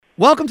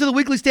Welcome to the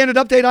Weekly Standard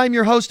Update. I'm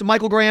your host,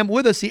 Michael Graham.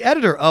 With us, the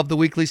editor of the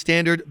Weekly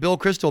Standard, Bill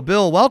Kristol.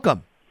 Bill,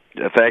 welcome.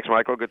 Thanks,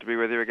 Michael. Good to be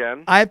with you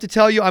again. I have to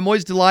tell you, I'm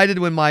always delighted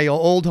when my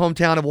old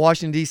hometown of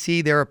Washington,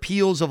 D.C., there are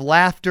peals of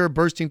laughter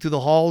bursting through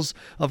the halls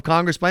of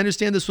Congress. But I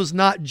understand this was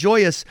not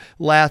joyous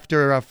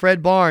laughter.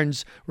 Fred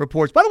Barnes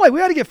reports. By the way,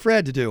 we ought to get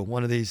Fred to do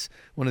one of these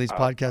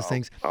podcast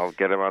things. I'll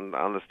get him on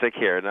the stick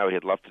here. No,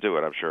 he'd love to do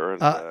it, I'm sure.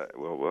 And,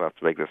 we'll have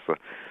to make this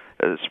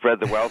spread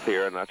the wealth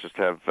here and not just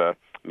have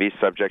me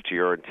subject to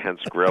your intense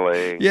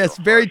grilling. Yes,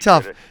 very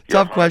tough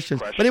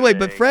questions. But anyway,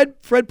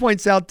 Fred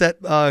points out that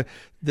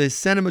the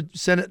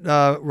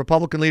Senate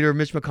Republican leader,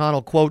 Mitch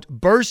McConnell, quote,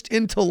 burst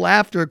into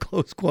laughter,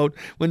 close quote,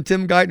 when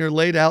Tim Geithner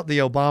laid out the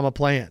Obama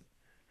plan.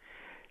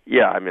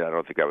 Yeah, I mean, I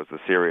don't think that was the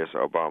serious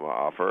Obama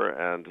offer,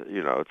 and,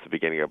 it's the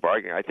beginning of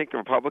bargaining. I think the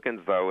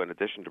Republicans, though, in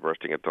addition to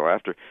bursting into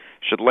laughter,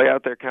 should lay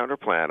out their counter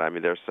plan. I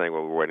mean, they're saying,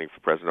 well, we're waiting for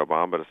President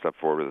Obama to step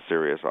forward with a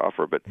serious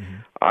offer, but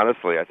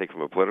honestly, I think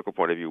from a political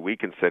point of view, we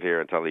can sit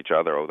here and tell each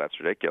other, oh, that's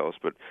ridiculous,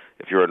 but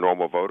if you're a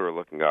normal voter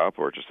looking up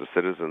or just a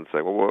citizen,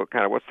 say, well,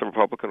 what's the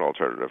Republican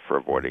alternative for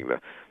avoiding the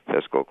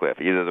fiscal cliff?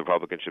 Either the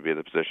Republicans should be in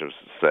the position of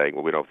saying,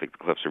 well, we don't think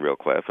the cliff's a real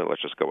cliff, and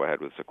let's just go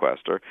ahead with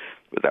sequester,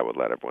 but that would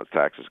let everyone's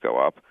taxes go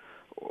up.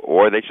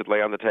 Or they should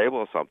lay on the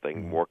table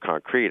something more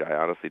concrete. I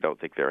honestly don't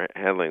think they're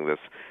handling this.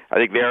 I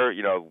think they're,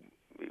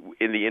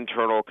 in the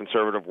internal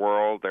conservative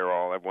world,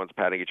 everyone's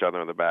patting each other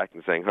on the back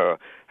and saying,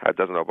 how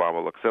doesn't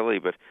Obama look silly?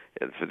 But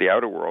for the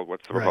outer world,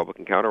 what's the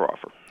Republican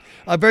counteroffer?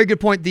 A very good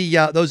point.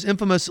 Those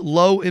infamous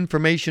low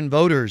information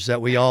voters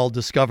that we all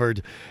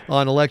discovered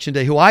on Election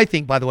Day, who I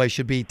think, by the way,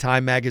 should be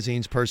Time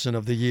Magazine's Person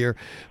of the Year.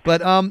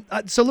 But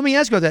so let me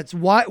ask you about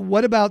that.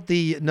 What about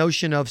the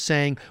notion of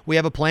saying we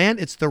have a plan?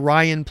 It's the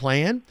Ryan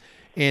plan.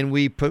 And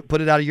we put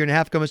it out a year and a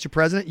half ago, Mr.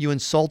 President. You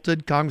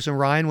insulted Congressman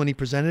Ryan when he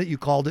presented it. You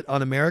called it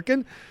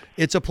un-American.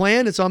 It's a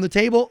plan. It's on the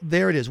table.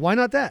 There it is. Why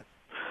not that?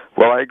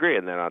 Well, I agree.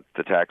 And then on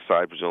the tax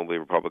side, presumably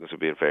Republicans would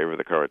be in favor of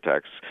the current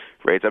tax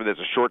rates. I mean, there's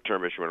a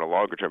short-term issue and a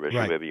longer-term issue.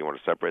 Right. Maybe you want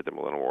to separate them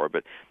a little more.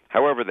 But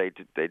however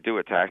they do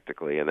it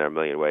tactically, and there are a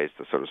million ways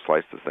to sort of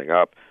slice the thing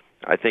up,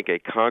 I think a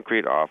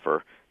concrete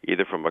offer,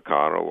 either from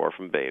McConnell or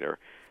from Boehner,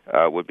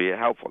 would be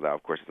helpful. Now,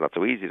 of course, it's not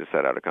so easy to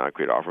set out a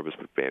concrete offer because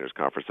Boehner's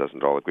conference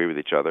doesn't all agree with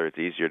each other. It's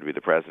easier to be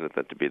the president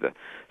than to be the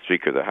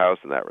Speaker of the House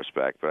in that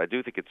respect. But I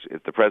do think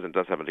the president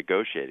does have a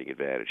negotiating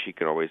advantage. He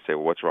can always say,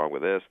 well, what's wrong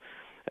with this?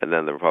 And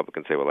then the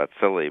Republicans say, well, that's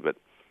silly. But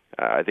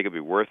I think it'd be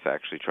worth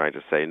actually trying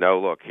to say, no,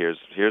 look,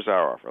 here's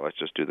our offer. Let's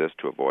just do this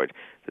to avoid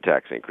the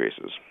tax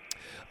increases.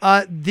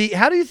 How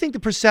do you think the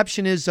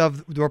perception is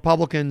of the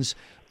Republicans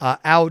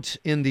out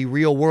in the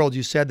real world?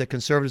 You said that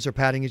conservatives are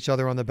patting each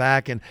other on the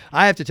back, and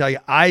I have to tell you,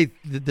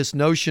 this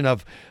notion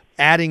of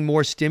adding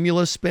more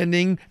stimulus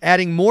spending,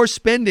 adding more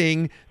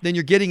spending than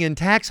you're getting in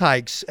tax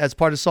hikes as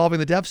part of solving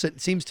the deficit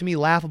seems to me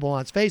laughable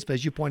on its face. But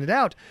as you pointed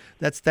out,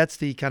 that's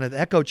the kind of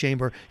echo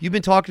chamber. You've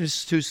been talking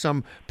to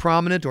some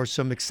prominent or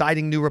some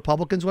exciting new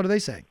Republicans. What are they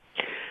saying?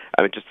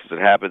 I mean, just as it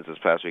happens, this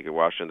past week in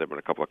Washington, there have been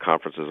a couple of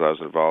conferences I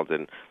was involved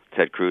in.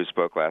 Ted Cruz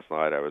spoke last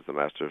night. I was the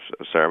master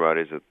of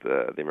ceremonies at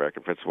the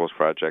American Principles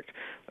Project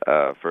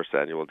first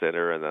annual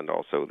dinner, and then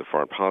also the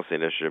Foreign Policy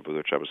Initiative, with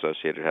which I'm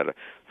associated, had a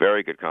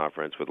very good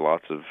conference with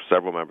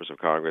several members of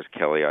Congress,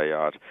 Kelly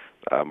Ayotte,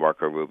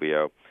 Marco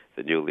Rubio,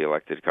 the newly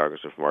elected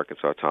congressman from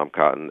Arkansas, Tom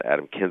Cotton,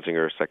 Adam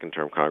Kinzinger,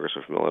 second-term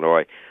congressman from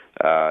Illinois,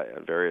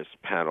 and various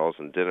panels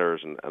and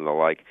dinners and the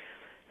like.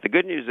 The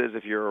good news is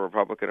if you're a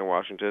Republican in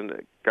Washington,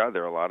 God,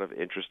 there are a lot of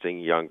interesting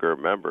younger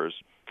members.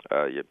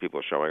 People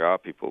are showing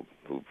up, people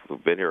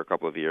who've been here a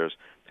couple of years,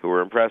 who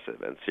are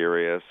impressive and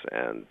serious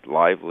and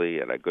lively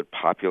and a good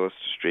populist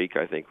streak,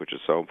 I think, which is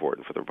so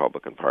important for the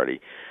Republican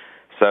Party.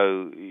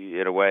 So,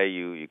 in a way,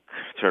 you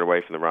turn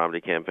away from the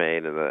Romney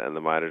campaign and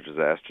the minor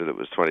disaster that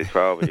was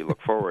 2012, and you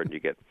look forward and you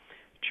get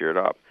cheered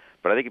up.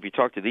 But I think if you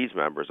talk to these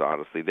members,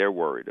 honestly, they're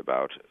worried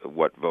about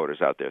what voters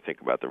out there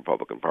think about the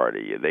Republican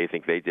Party. They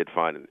think they did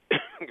fine,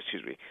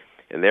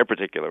 in their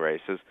particular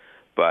races.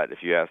 But if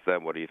you ask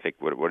them, what do you think?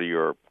 What do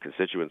your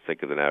constituents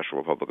think of the National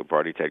Republican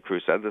Party? Ted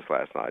Cruz said this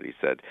last night. He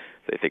said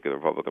they think of the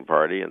Republican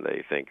Party and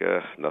they think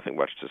nothing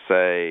much to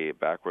say,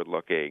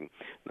 backward-looking,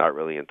 not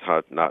really in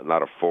touch,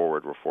 not a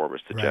forward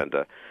reformist agenda.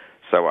 Right.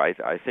 So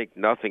I think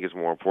nothing is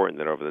more important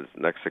than over the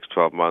next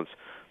 6-12 months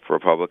for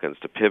Republicans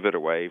to pivot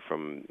away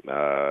from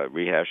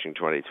rehashing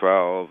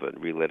 2012 and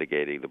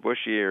relitigating the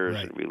Bush years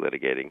and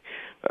relitigating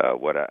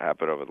what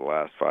happened over the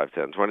last 5,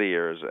 10, 20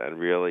 years and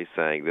really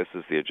saying this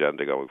is the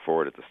agenda going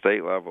forward at the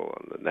state level,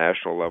 on the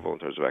national level in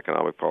terms of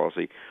economic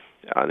policy,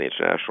 on the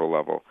international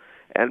level,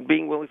 and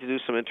being willing to do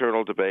some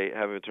internal debate,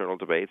 have internal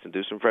debates, and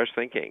do some fresh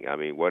thinking. I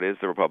mean, what is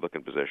the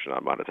Republican position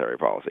on monetary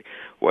policy?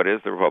 What is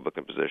the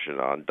Republican position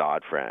on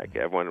Dodd-Frank?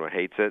 Everyone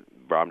hates it.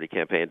 Romney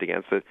campaigned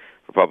against it.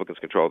 Republicans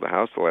controlled the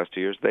House the last 2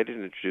 years. They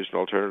didn't introduce an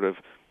alternative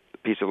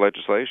piece of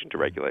legislation to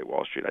regulate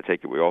Wall Street. I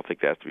take it we all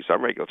think there has to be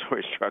some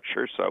regulatory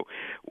structure. So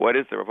what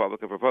is the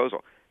Republican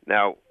proposal?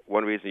 Now,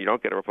 one reason you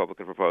don't get a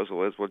Republican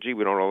proposal is, well, gee,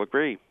 we don't all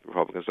agree.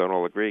 Republicans don't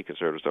all agree.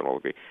 Conservatives don't all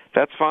agree.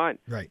 That's fine.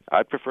 Right.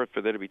 I'd prefer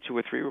for there to be 2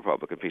 or 3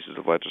 Republican pieces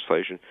of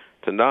legislation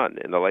to none.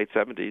 In the late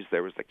 70s,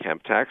 there was the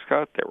Kemp tax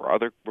cut. There were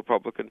other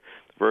Republican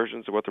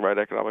versions of what the right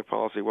economic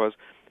policy was.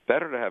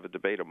 Better to have a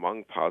debate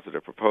among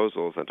positive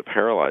proposals than to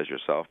paralyze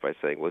yourself by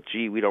saying, well,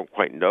 gee, we don't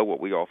quite know what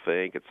we all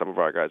think, and some of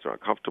our guys are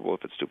uncomfortable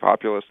if it's too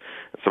populist,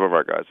 and some of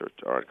our guys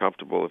are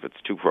uncomfortable if it's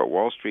too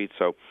pro-Wall Street,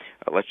 so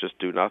let's just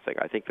do nothing.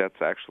 I think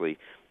that's actually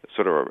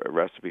sort of a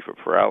recipe for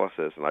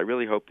paralysis, and I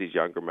really hope these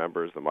younger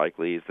members, the Mike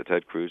Lees, the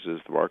Ted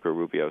Cruzes, the Marco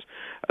Rubios,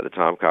 the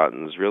Tom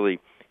Cottons, really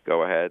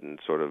go ahead and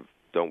sort of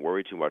don't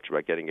worry too much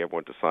about getting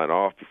everyone to sign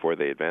off before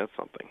they advance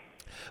something.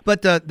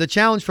 But the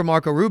challenge for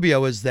Marco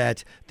Rubio is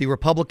that the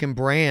Republican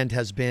brand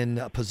has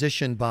been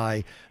positioned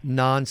by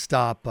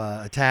nonstop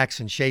attacks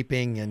and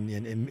shaping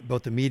in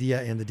both the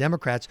media and the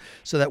Democrats,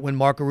 so that when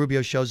Marco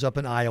Rubio shows up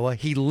in Iowa,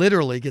 he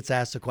literally gets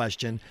asked the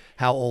question,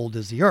 how old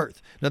is the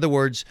earth? In other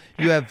words,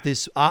 you have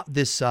this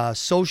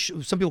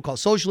social, some people call it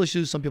social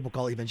issues, some people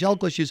call it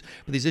evangelical issues,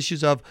 but these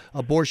issues of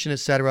abortion, et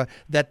cetera,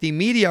 that the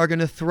media are going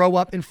to throw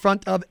up in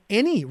front of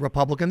any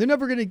Republican. They're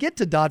never going to get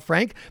to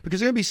Dodd-Frank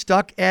because they're going to be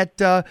stuck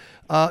at,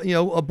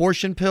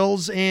 abortion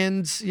pills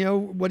and,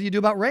 what do you do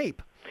about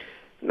rape?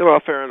 Well,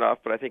 fair enough,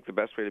 but I think the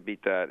best way to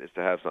beat that is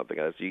to have something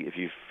else. If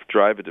you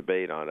drive a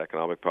debate on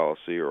economic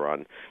policy or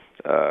on,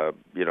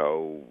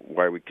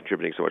 why are we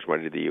contributing so much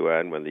money to the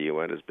UN when the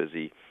UN is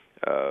busy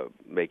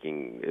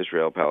making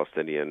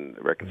Israel-Palestinian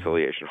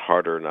reconciliation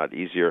harder, not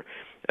easier.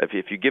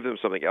 If you give them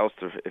something else,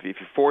 if you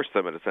force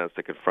them, in a sense,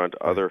 to confront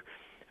other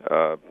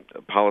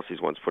policies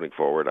one's putting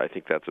forward, I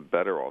think that's a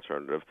better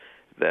alternative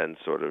than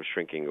sort of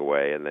shrinking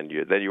away, and then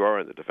you are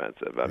in the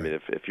defensive. I mean,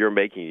 if you're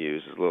making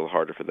news, it's a little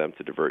harder for them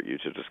to divert you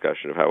to a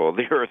discussion of how old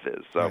the Earth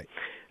is. So,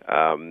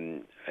 I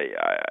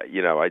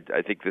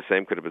think the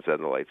same could have been said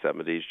in the late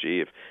 70s.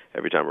 Gee, if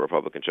every time a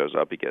Republican shows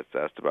up, he gets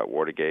asked about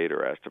Watergate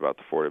or asked about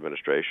the Ford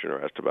administration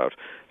or asked about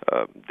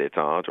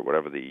détente or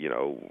whatever the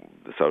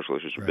social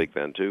issues were big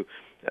then too,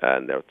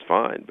 and that's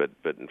fine. But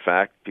in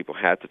fact, people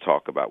had to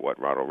talk about what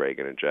Ronald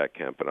Reagan and Jack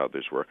Kemp and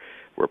others were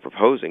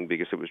proposing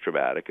because it was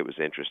dramatic, it was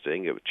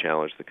interesting, it would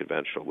challenge the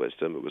conventional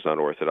wisdom, it was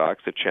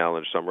unorthodox, it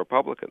challenged some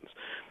Republicans,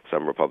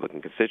 some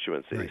Republican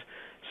constituencies. Right.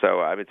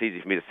 So it's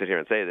easy for me to sit here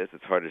and say this.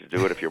 It's harder to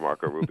do it if you're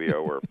Marco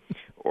Rubio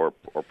or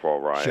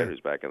Paul Ryan, who's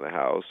back in the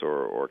House,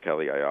 or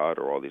Kelly Ayotte,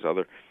 or all these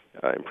other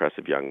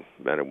impressive young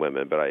men and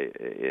women, but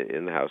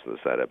in the House and the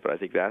Senate. But I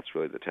think that's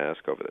really the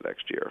task over the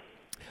next year.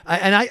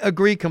 And I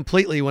agree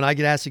completely. When I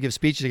get asked to give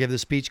speeches, I give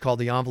this speech called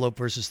The Envelope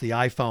versus the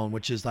iPhone,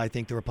 which is, I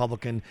think, the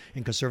Republican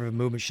and conservative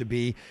movement should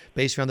be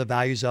based around the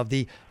values of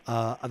the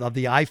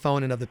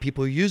iPhone and of the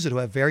people who use it, who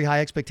have very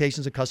high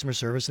expectations of customer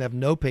service and have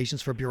no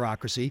patience for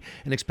bureaucracy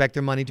and expect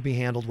their money to be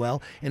handled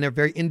well. And they're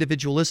very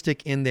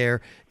individualistic in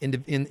their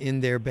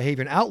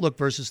behavior and outlook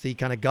versus the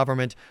kind of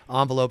government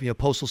envelope,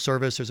 postal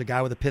service. There's a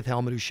guy with a pith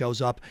helmet who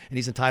shows up and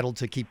he's entitled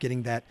to keep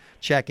getting that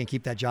check and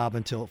keep that job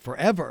until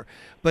forever.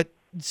 But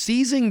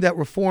seizing that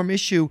reform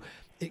issue,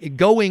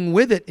 going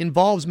with it,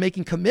 involves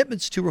making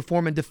commitments to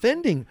reform and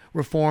defending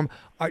reform.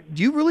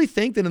 Do you really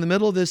think that in the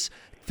middle of this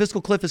fiscal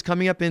cliff is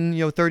coming up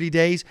in 30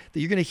 days, that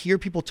you're going to hear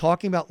people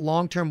talking about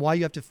long-term why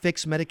you have to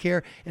fix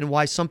Medicare and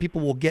why some people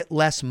will get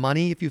less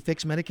money if you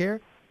fix Medicare?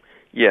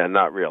 Yeah,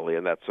 not really,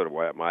 and that's sort of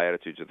why my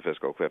attitude to the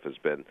fiscal cliff has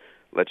been,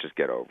 let's just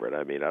get over it.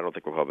 I mean, I don't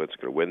think Republicans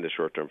are going to win the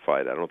short-term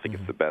fight. I don't think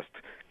it's the best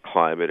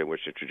climate in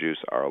which to introduce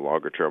our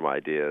longer-term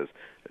ideas.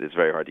 It's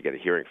very hard to get a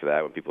hearing for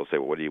that when people say,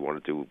 well, what do you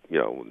want to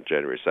do,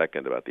 January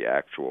 2nd about the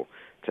actual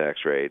tax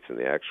rates and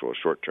the actual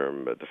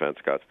short-term defense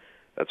cuts.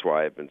 That's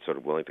why I've been sort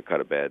of willing to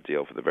cut a bad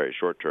deal for the very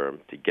short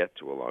term to get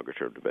to a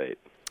longer-term debate.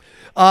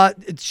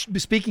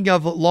 Speaking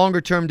of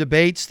longer-term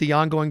debates, the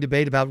ongoing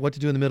debate about what to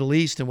do in the Middle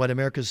East and what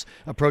America's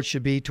approach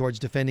should be towards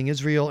defending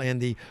Israel and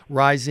the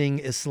rising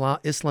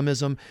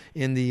Islamism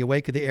in the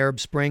wake of the Arab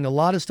Spring. A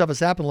lot of stuff has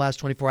happened in the last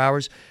 24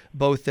 hours,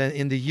 both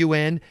in the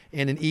UN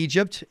and in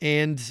Egypt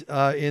and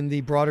in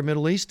the broader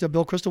Middle East.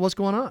 Bill Kristol, what's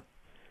going on?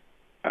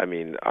 I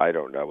mean, I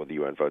don't know what the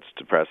UN vote's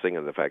depressing,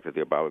 and the fact that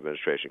the Obama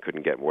administration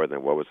couldn't get more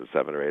than,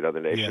 7 or 8 other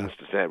nations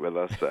to stand with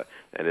us,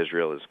 and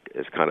Israel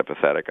is kind of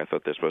pathetic. I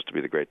thought they're supposed to be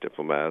the great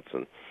diplomats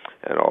and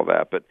all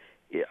that. But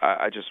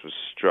I just was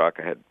struck.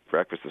 I had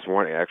breakfast this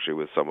morning, actually,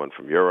 with someone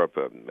from Europe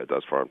that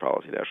does foreign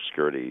policy, national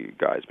security,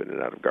 guy's been in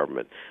and out of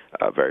government,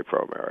 very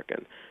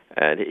pro-American.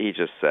 And he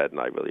just said, and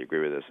I really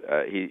agree with this,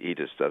 he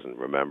just doesn't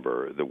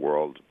remember the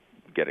world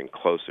getting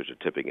closer to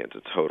tipping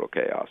into total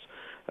chaos.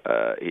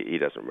 He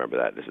doesn't remember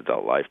that in his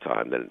adult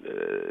lifetime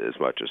as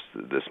much as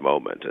this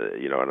moment,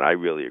 and I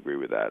really agree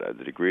with that.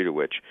 The degree to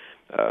which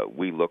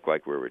we look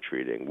like we're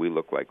retreating, we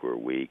look like we're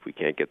weak, we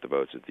can't get the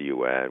votes at the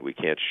UN, we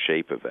can't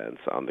shape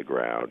events on the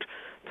ground.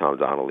 Tom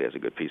Donnelly has a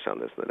good piece on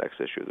this in the next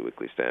issue of the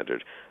Weekly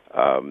Standard.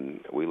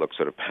 We look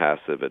sort of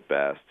passive at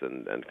best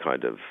and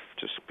kind of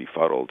just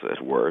befuddled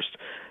at worst.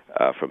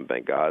 From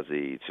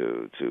Benghazi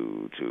to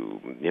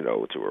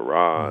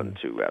Iran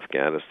to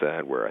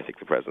Afghanistan, where I think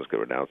the president's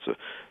going to announce a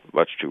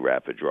much too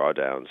rapid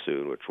drawdown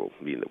soon, which will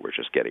mean that we're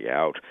just getting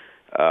out.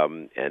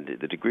 And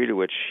the degree to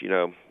which,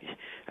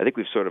 I think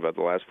we've sort of, over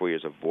the last 4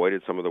 years,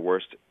 avoided some of the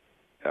worst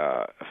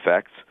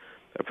effects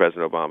of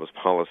President Obama's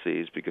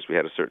policies because we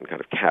had a certain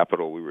kind of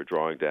capital we were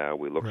drawing down.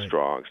 We looked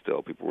strong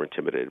still. People were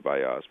intimidated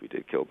by us. We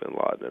did kill bin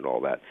Laden and all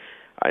that.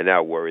 I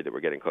now worry that we're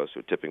getting close to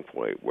a tipping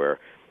point where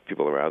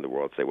people around the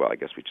world say, well, I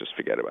guess we just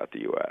forget about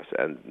the U.S.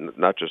 And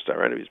not just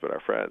our enemies, but our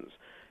friends.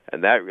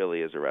 And that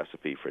really is a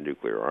recipe for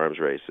nuclear arms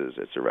races.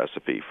 It's a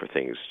recipe for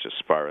things just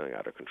spiraling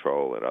out of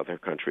control in other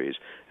countries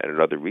and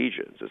in other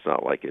regions. It's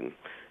not like in,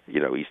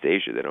 East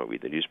Asia. They don't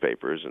read the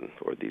newspapers,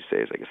 or these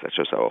days, I guess that's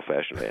just how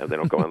old-fashioned I am. They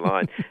don't go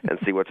online and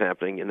see what's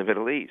happening in the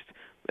Middle East.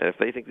 And if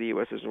they think the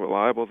U.S. isn't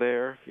reliable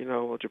there,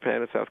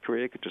 Japan and South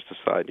Korea could just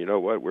decide, you know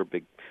what, we're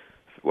big,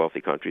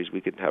 wealthy countries.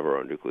 We could have our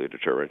own nuclear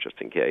deterrent just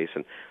in case.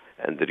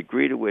 And the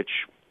degree to which,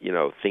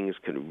 things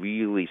can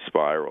really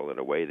spiral in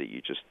a way that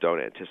you just don't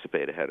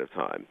anticipate ahead of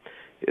time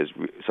is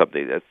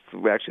something that's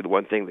actually the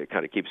one thing that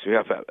kind of keeps me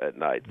up at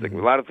night. Mm-hmm.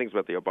 A lot of things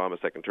about the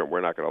Obama second term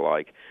we're not going to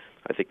like.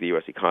 I think the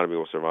U.S. economy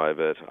will survive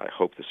it. I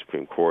hope the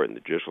Supreme Court and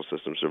the judicial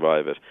system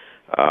survive it.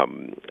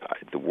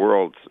 The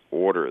world's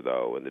order,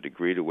 though, and the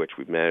degree to which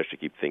we've managed to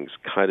keep things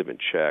kind of in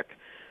check,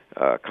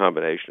 a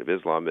combination of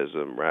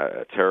Islamism,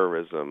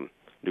 terrorism,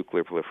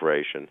 nuclear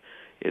proliferation,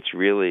 it's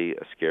really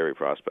a scary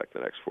prospect the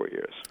next 4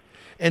 years.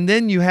 And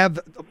then you have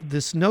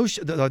this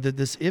notion,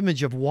 this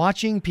image of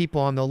watching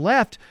people on the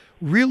left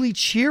really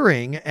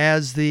cheering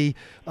as the,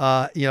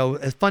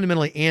 a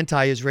fundamentally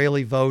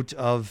anti-Israeli vote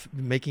of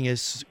making a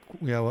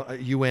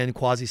UN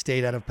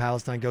quasi-state out of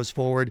Palestine goes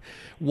forward.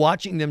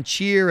 Watching them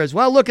cheer as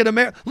well. Look at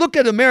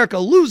America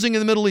losing in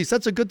the Middle East.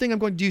 That's a good thing. I'm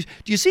going. Do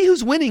you see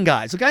who's winning,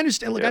 guys? Look, I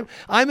understand. Look, yeah.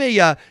 I'm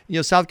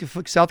a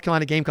South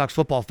Carolina Gamecocks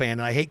football fan,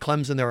 and I hate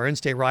Clemson. They're our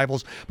in-state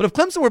rivals. But if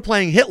Clemson were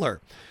playing Hitler,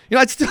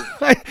 I'd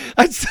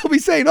still be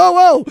saying, oh,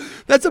 whoa,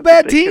 that's a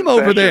bad team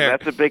over there.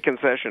 That's a big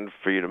concession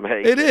for you to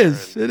make. It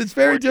is. It's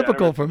very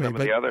difficult for me. But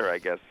the other, I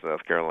guess,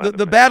 South Carolina.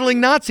 The battling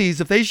Nazis,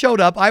 if they showed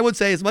up, I would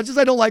say, as much as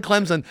I don't like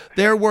Clemson,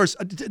 they're worse.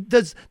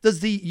 Does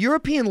the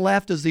European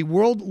left, does the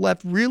world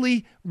left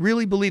really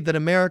believe that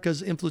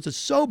America's influence is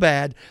so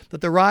bad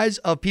that the rise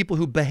of people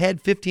who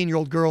behead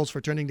 15-year-old girls for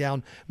turning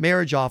down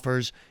marriage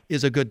offers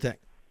is a good thing?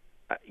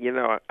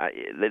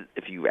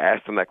 If you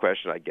asked them that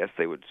question, I guess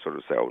they would sort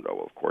of say, oh, no,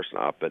 of course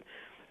not. But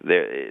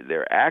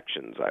their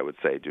actions, I would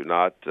say, do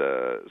not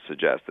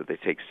suggest that they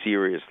take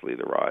seriously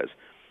the rise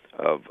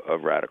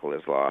of radical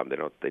Islam.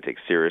 They take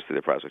seriously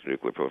the prospect of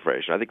nuclear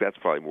proliferation. I think that's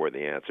probably more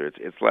the answer.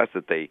 It's less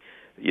that they,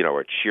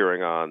 are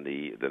cheering on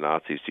the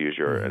Nazis, to use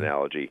your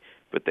analogy,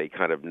 but they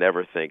kind of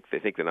never think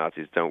the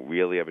Nazis don't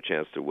really have a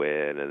chance to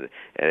win, and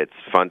it's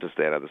fun to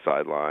stand on the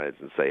sidelines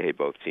and say, hey,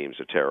 both teams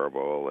are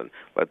terrible, and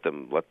let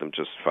them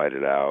just fight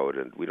it out,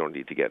 and we don't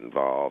need to get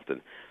involved.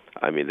 And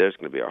I mean, there's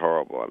going to be a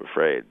horrible, I'm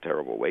afraid,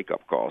 terrible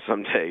wake-up call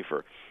someday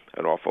for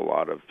an awful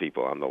lot of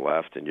people on the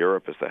left in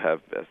Europe, as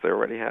there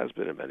already has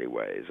been in many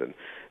ways,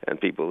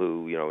 and people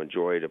who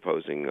enjoyed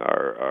opposing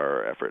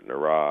our effort in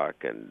Iraq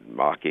and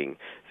mocking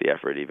the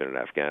effort even in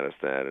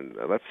Afghanistan. And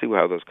let's see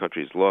how those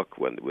countries look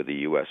with the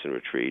U.S. in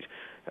retreat,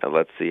 and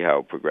let's see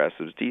how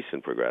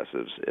decent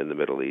progressives in the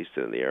Middle East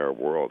and in the Arab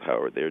world,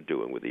 how they're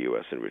doing with the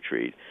U.S. in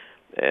retreat.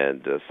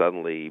 And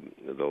suddenly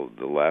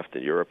the left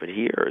in Europe and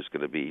here is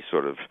going to be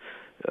sort of,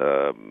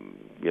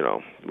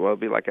 it'll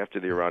be like after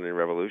the Iranian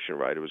Revolution,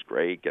 right? It was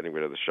great getting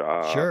rid of the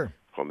Shah. Sure.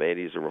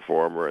 Khomeini's a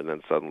reformer, and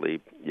then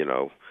suddenly,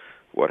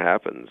 what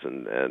happens?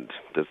 And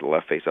does the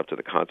left face up to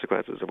the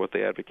consequences of what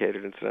they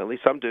advocated? Incidentally,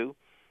 some do,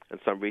 and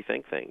some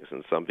rethink things,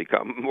 and some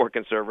become more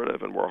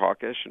conservative and more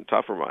hawkish and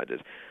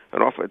tougher-minded.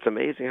 And often it's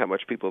amazing how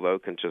much people, though,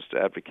 can just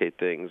advocate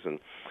things, and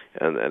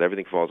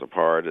everything falls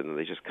apart, and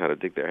they just kind of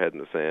dig their head in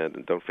the sand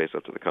and don't face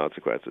up to the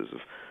consequences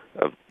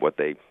of what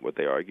they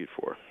argued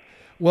for.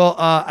 Well,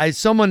 as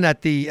someone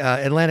at the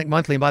Atlantic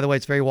Monthly, and by the way,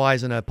 it's very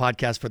wise in a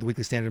podcast for the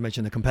Weekly Standard to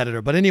mention the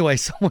competitor. But anyway,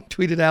 someone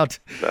tweeted out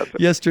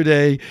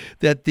yesterday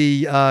that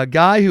the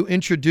guy who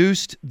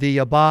introduced the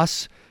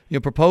Abbas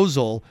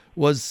proposal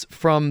was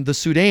from the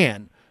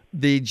Sudan,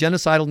 the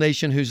genocidal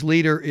nation whose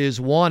leader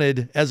is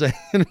wanted as an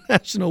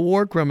international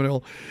war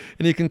criminal.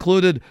 And he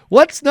concluded,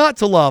 what's not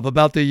to love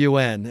about the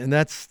UN? And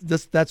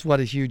that's what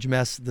a huge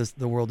mess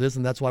the world is,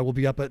 and that's why we'll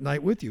be up at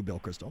night with you, Bill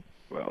Kristol.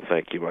 Well,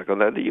 thank you, Michael.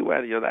 Now, the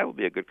UN, that would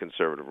be a good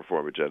conservative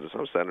reform agenda.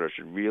 Some senators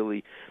should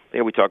really,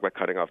 we talk about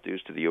cutting off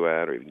dues to the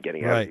UN or even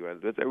getting out of the UN,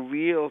 but a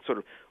real sort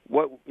of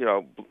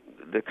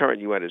the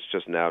current UN is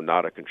just now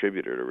not a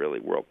contributor to really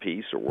world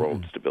peace or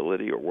world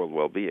stability or world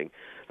well-being.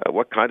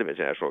 What kind of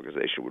international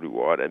organization would we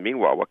want? And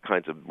meanwhile, what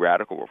kinds of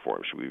radical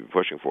reforms should we be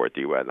pushing for at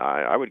the UN?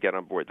 I would get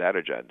on board that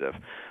agenda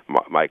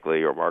if Mike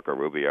Lee or Marco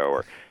Rubio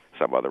or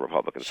some other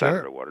Republican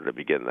senator wanted to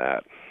begin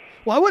that.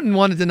 Well, I wouldn't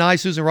want to deny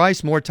Susan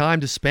Rice more time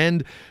to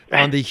spend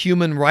on the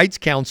Human Rights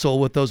Council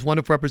with those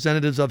wonderful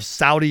representatives of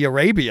Saudi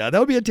Arabia. That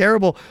would be a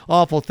terrible,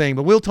 awful thing.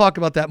 But we'll talk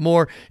about that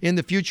more in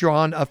the future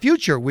on a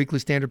future Weekly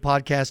Standard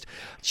podcast.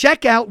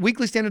 Check out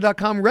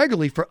weeklystandard.com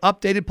regularly for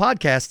updated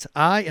podcasts.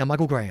 I am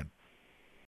Michael Graham.